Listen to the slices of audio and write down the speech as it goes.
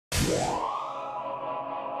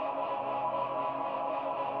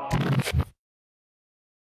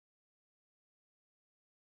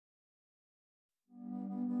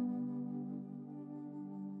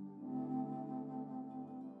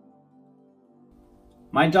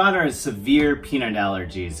My daughter has severe peanut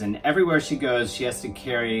allergies, and everywhere she goes, she has to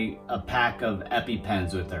carry a pack of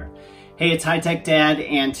EPIPENs with her. Hey, it's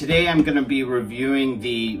HighTechDad, and today I'm going to be reviewing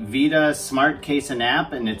the Veta Smart Case and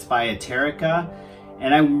App, and it's by Aterica.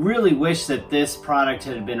 And I really wish that this product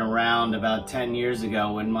had been around about 10 years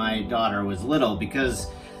ago when my daughter was little, because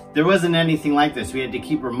there wasn't anything like this. We had to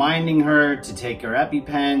keep reminding her to take her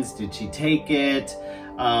EPIPENs. Did she take it?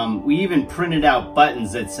 We even printed out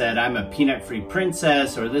buttons that said, I'm a peanut-free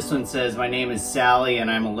princess, or this one says, my name is Sally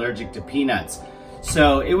and I'm allergic to peanuts.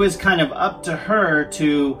 So it was kind of up to her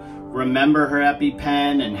to remember her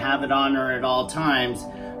EPIPEN and have it on her at all times.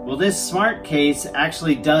 Well, this smart case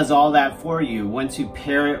actually does all that for you once you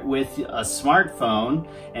pair it with a smartphone,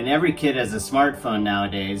 and every kid has a smartphone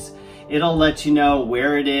nowadays. It'll let you know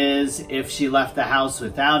where it is. If she left the house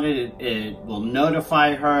without it, it will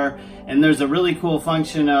notify her. And there's a really cool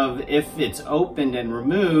function of if it's opened and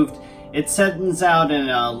removed, it sends out an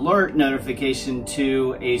alert notification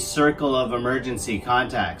to a circle of emergency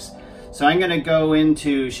contacts. So I'm gonna go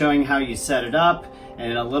into showing how you set it up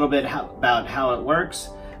and a little bit about how it works.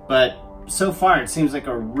 But so far, it seems like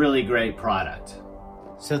a really great product.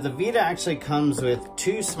 So the Veta actually comes with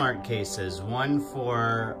two smart cases, one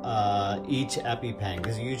for each EPIPEN,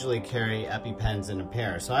 because you usually carry EPIPENs in a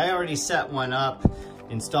pair. So I already set one up,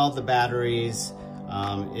 installed the batteries,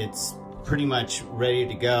 it's pretty much ready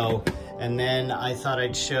to go. And then I thought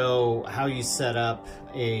I'd show how you set up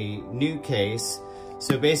a new case.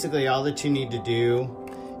 So basically all that you need to do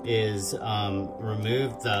is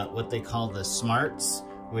remove what they call the smarts,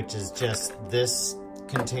 which is just this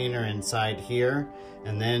container inside here.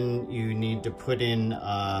 And then you need to put in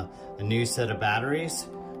a new set of batteries,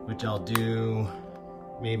 which I'll do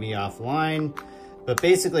maybe offline. But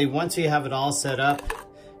basically, once you have it all set up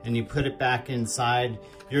and you put it back inside,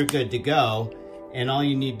 you're good to go. And all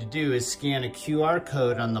you need to do is scan a QR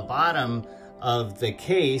code on the bottom of the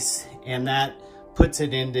case, and that puts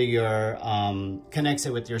it into your, connects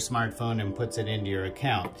it with your smartphone and puts it into your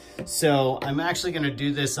account. So I'm actually gonna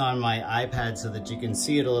do this on my iPad so that you can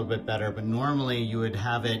see it a little bit better, but normally you would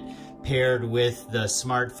have it paired with the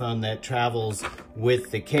smartphone that travels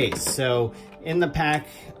with the case. So in the pack,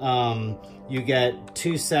 you get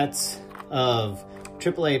two sets of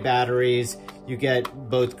AAA batteries. You get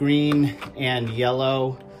both green and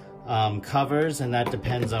yellow covers, and that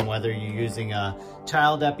depends on whether you're using a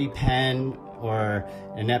child EPIPEN or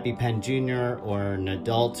an EPIPEN Jr. or an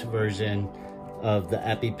adult version of the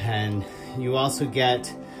EPIPEN. You also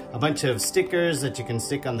get a bunch of stickers that you can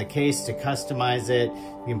stick on the case to customize it.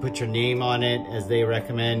 You can put your name on it as they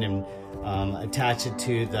recommend and attach it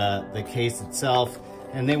to the case itself.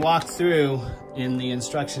 And they walk through in the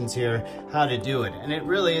instructions here how to do it. And it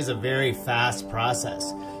really is a very fast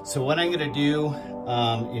process. So what I'm gonna do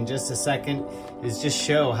in just a second is just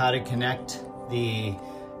show how to connect the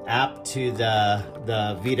app to the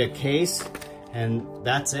Veta case, and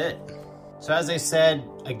that's it. So as I said,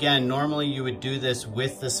 again, normally you would do this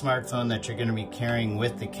with the smartphone that you're gonna be carrying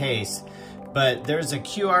with the case, but there's a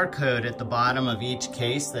QR code at the bottom of each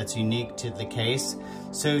case that's unique to the case.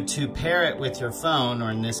 So to pair it with your phone, or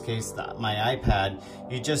in this case, my iPad,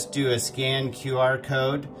 you just do a scan QR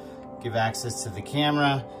code, give access to the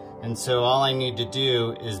camera, and so all I need to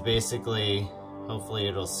do is basically, hopefully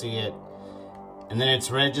it'll see it, and then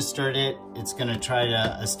it's registered it. It's gonna try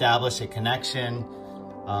to establish a connection.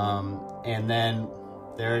 And then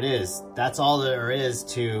there it is. That's all there is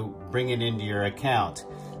to bring it into your account.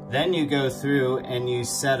 Then you go through and you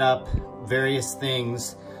set up various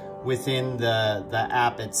things within the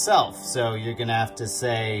app itself. So you're gonna have to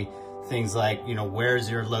say things like, you know, where's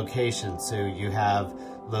your location? So you have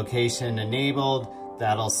location enabled,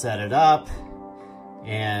 that'll set it up,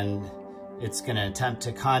 and it's gonna attempt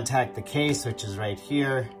to contact the case, which is right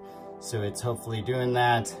here. So it's hopefully doing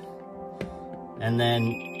that. And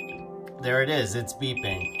then there it is, it's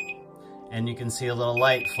beeping. And you can see a little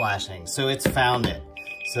light flashing. So it's found it.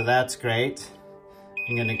 So that's great.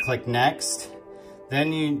 I'm gonna click next.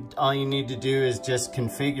 Then all you need to do is just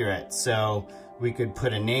configure it. So we could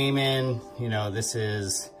put a name in, you know, this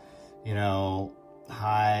is, you know,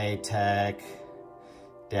 HighTechDad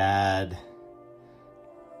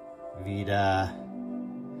Veta,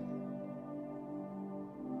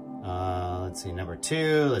 let's see, number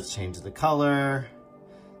 2, let's change the color,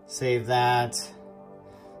 save that.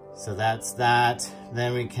 So that's that.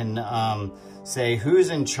 Then we can say who's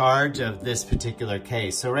in charge of this particular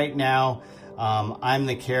case. So right now, I'm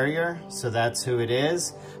the carrier, so that's who it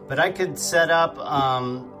is. But I could set up,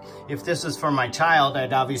 if this was for my child,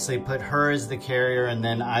 I'd obviously put her as the carrier, and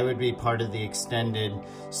then I would be part of the extended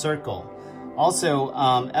circle. Also,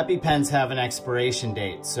 EpiPens have an expiration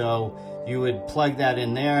date, so you would plug that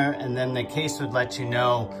in there, and then the case would let you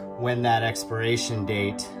know when that expiration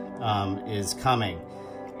date is coming.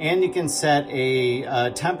 And you can set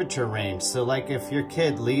a temperature range. So like if your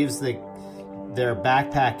kid leaves their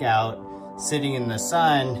backpack out sitting in the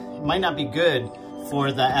sun, it might not be good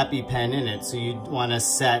for the EpiPen in it. So you'd want to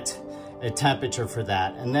set a temperature for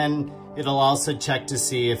that. And then it'll also check to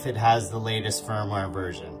see if it has the latest firmware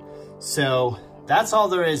version. So that's all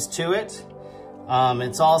there is to it.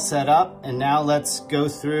 It's all set up, and now let's go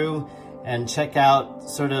through and check out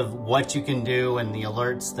sort of what you can do and the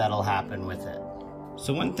alerts that'll happen with it.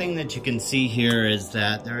 So one thing that you can see here is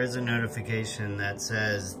that there is a notification that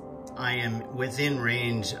says I am within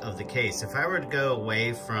range of the case. If I were to go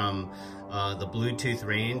away from the Bluetooth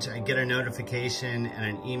range, I get a notification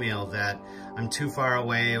and an email that I'm too far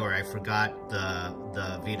away or I forgot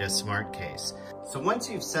the Veta Smart Case. So once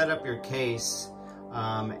you've set up your case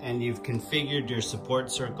and you've configured your support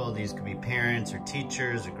circle, these could be parents or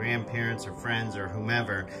teachers or grandparents or friends or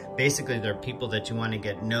whomever. Basically, they're people that you want to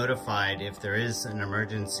get notified if there is an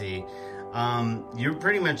emergency. You're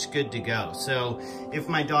pretty much good to go. So if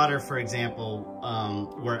my daughter, for example,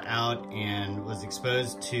 were out and was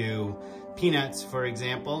exposed to peanuts, for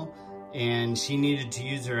example, and she needed to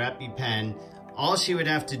use her EpiPen, all she would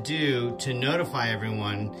have to do to notify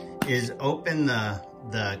everyone is open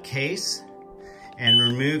the case and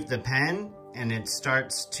remove the pen, and it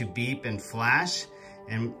starts to beep and flash.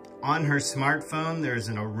 And on her smartphone, there's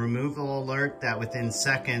a removal alert that within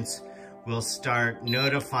seconds will start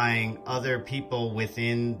notifying other people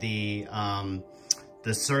within the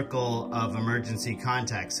circle of emergency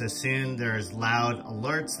contacts. So soon there's loud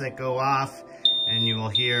alerts that go off, and you will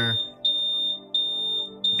hear,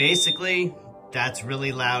 basically, that's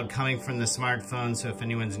really loud coming from the smartphone. So if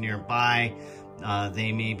anyone's nearby,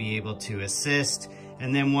 they may be able to assist.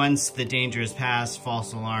 And then once the danger is past,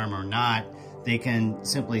 false alarm or not, they can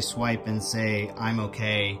simply swipe and say, I'm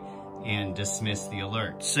okay, and dismiss the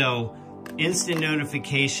alert. So instant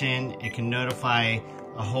notification, it can notify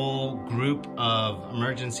a whole group of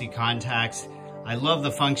emergency contacts. I love the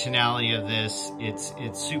functionality of this.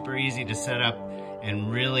 It's super easy to set up and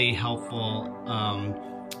really helpful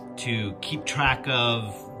to keep track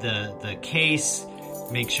of the case,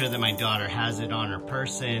 make sure that my daughter has it on her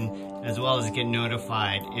person, as well as get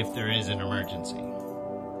notified if there is an emergency.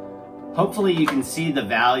 Hopefully you can see the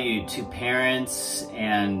value to parents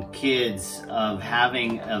and kids of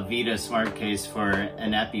having a Veta Smart Case for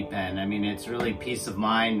an EpiPen. I mean, it's really peace of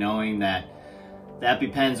mind knowing that the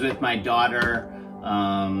EpiPen's with my daughter,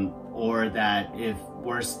 or that if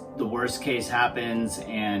the worst case happens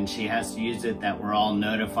and she has to use it, that we're all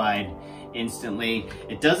notified instantly.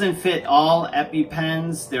 It doesn't fit all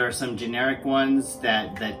EpiPens. There are some generic ones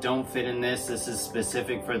that don't fit in this. This is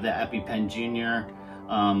specific for the EPIPEN Jr.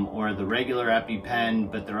 Or the regular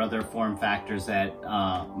EpiPen, but there are other form factors that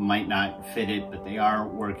might not fit it, but they are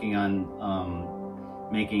working on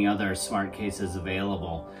making other smart cases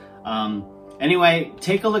available. Anyway,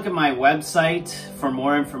 take a look at my website for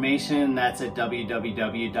more information. That's at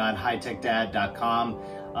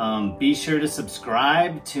www.HighTechDad.com. Be sure to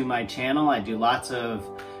subscribe to my channel. I do lots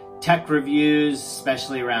of tech reviews,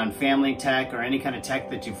 especially around family tech or any kind of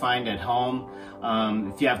tech that you find at home.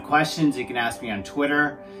 If you have questions, you can ask me on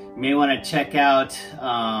Twitter. You may want to check out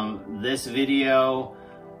this video,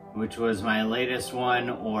 which was my latest one,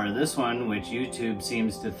 or this one, which YouTube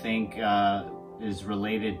seems to think is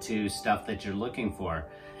related to stuff that you're looking for.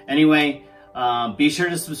 Anyway, be sure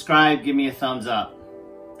to subscribe, give me a thumbs up.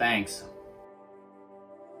 Thanks.